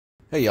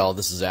Hey y'all,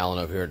 this is Alan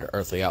over here at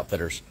Earthly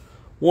Outfitters.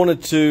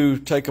 Wanted to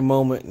take a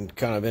moment and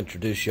kind of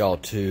introduce y'all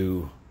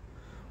to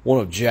one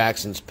of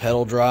Jackson's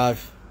pedal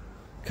drive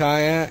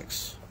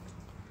kayaks.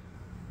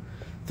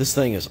 This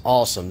thing is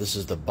awesome. This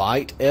is the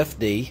Bite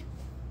FD,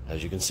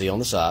 as you can see on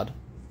the side.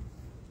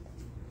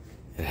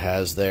 It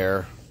has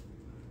their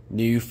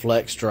new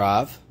flex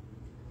drive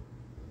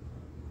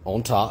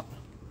on top.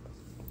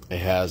 It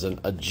has an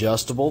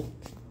adjustable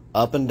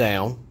up and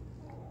down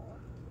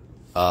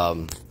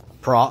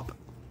prop.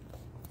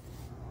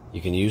 You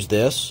can use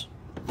this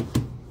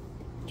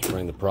to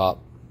bring the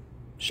prop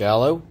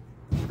shallow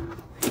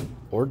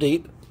or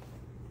deep.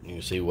 You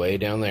can see way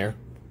down there.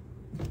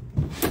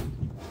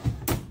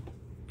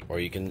 Or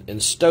you can, in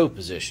stow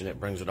position, it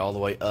brings it all the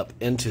way up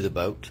into the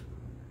boat.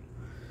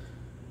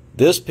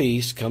 This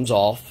piece comes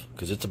off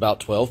because it's about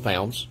 12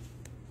 pounds.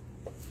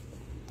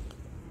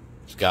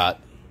 It's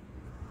got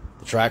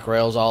the track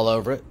rails all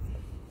over it.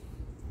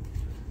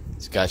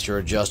 It's got your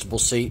adjustable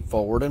seat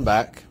forward and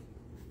back.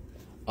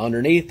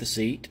 Underneath the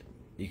seat,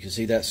 you can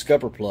see that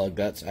scupper plug.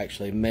 That's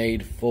actually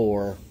made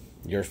for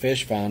your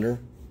fish finder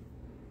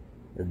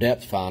or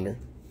depth finder.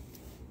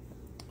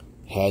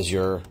 Has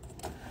your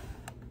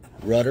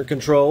rudder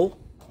control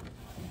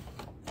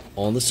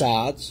on the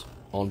sides,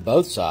 on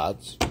both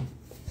sides.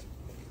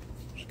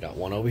 It's got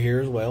one over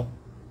here as well.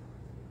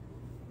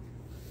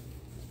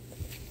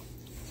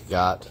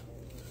 Got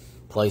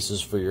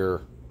places for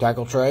your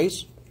tackle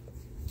trays.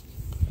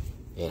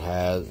 It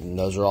has, and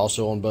those are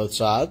also on both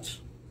sides.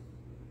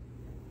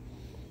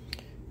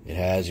 It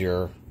has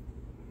your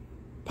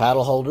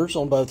paddle holders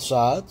on both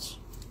sides.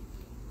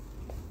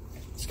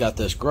 It's got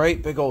this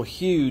great big old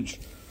huge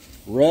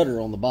rudder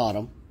on the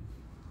bottom,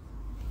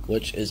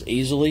 which is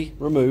easily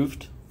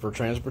removed for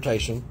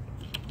transportation.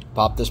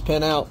 Pop this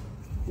pin out,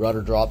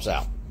 rudder drops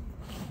out.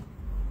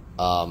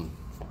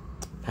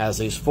 Has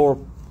these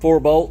four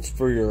bolts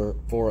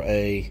for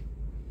a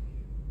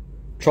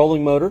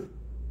trolling motor,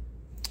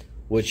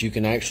 which you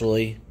can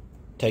actually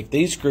take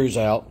these screws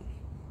out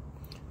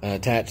and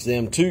attach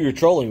them to your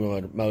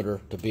trolling motor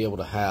to be able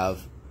to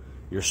have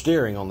your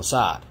steering on the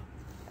side.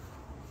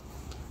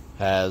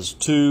 Has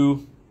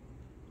two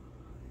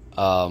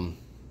rod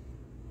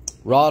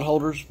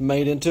holders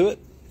made into it.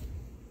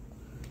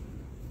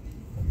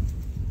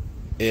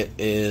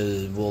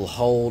 It will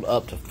hold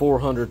up to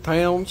 400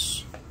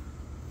 pounds.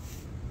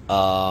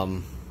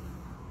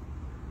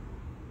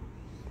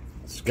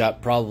 It's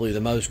got probably the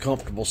most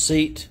comfortable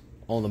seat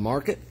on the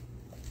market.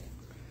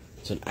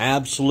 It's an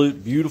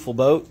absolute beautiful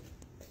boat.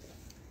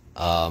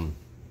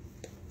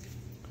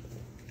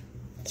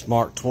 It's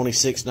marked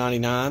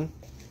 $26.99.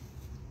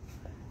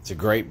 It's a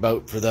great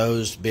boat for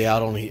those to be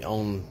out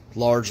on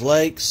large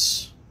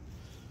lakes,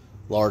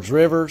 large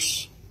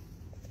rivers.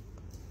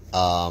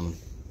 You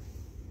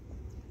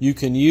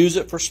can use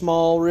it for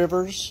small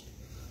rivers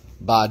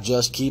by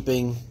just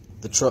keeping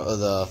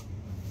the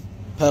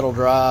pedal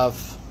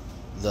drive,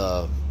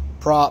 the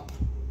prop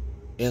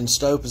in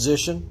stow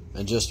position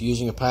and just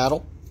using a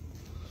paddle.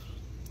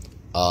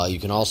 You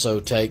can also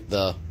take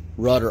the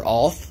rudder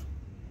off.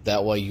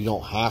 That way you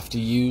don't have to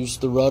use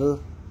the rudder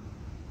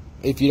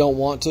if you don't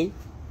want to.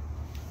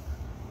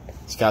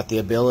 It's got the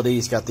ability,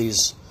 it's got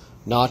these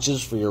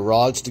notches for your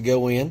rods to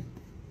go in,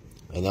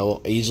 and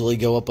they'll easily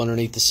go up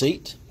underneath the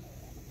seat.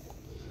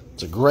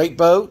 It's a great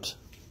boat.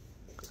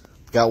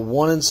 Got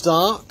one in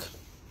stock.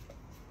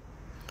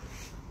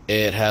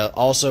 It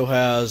also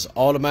has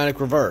automatic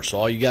reverse.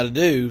 All you got to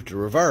do to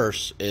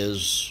reverse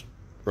is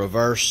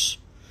reverse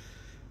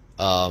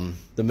the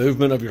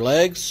movement of your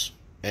legs,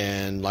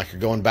 and like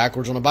you're going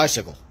backwards on a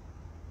bicycle.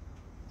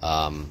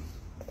 Can't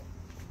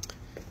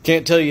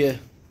tell you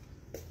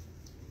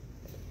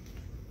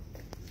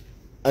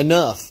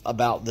enough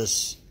about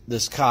this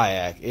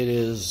kayak. It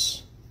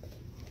is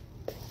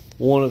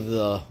one of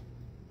the,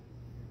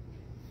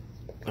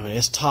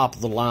 it's top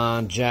of the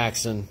line.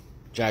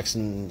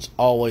 Jackson's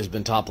always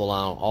been top of the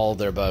line on all of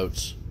their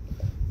boats.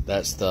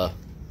 That's the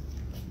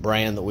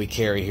brand that we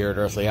carry here at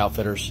Earthly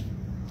Outfitters.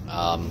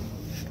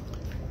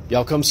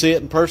 Y'all come see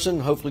it in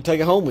person, hopefully take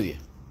it home with you.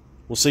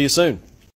 We'll see you soon.